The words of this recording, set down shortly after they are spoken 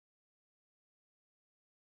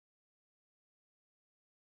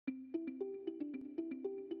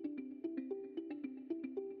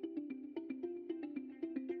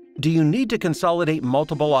Do you need to consolidate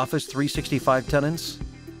multiple Office 365 tenants?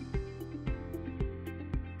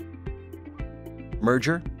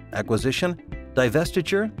 Merger, acquisition,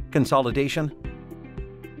 divestiture, consolidation.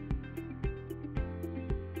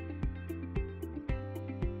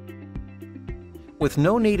 With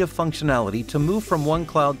no native functionality to move from one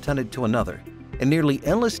cloud tenant to another, and nearly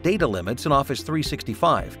endless data limits in Office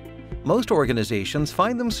 365, most organizations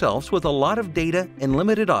find themselves with a lot of data and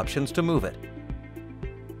limited options to move it.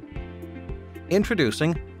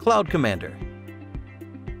 Introducing Cloud Commander.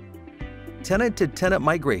 Tenant-to-tenant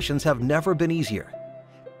migrations have never been easier.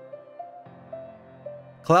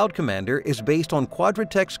 Cloud Commander is based on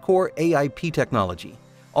Quadrotech's core AIP technology,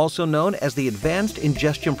 also known as the Advanced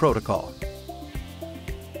Ingestion Protocol.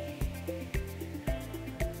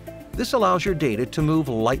 This allows your data to move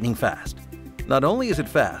lightning fast. Not only is it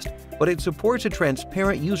fast, but it supports a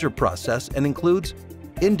transparent user process and includes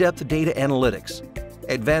in-depth data analytics,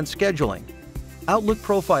 advanced scheduling, Outlook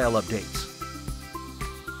profile updates.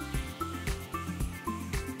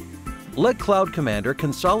 Let Cloud Commander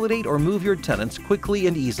consolidate or move your tenants quickly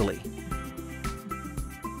and easily.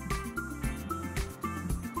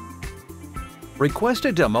 Request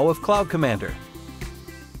a demo of Cloud Commander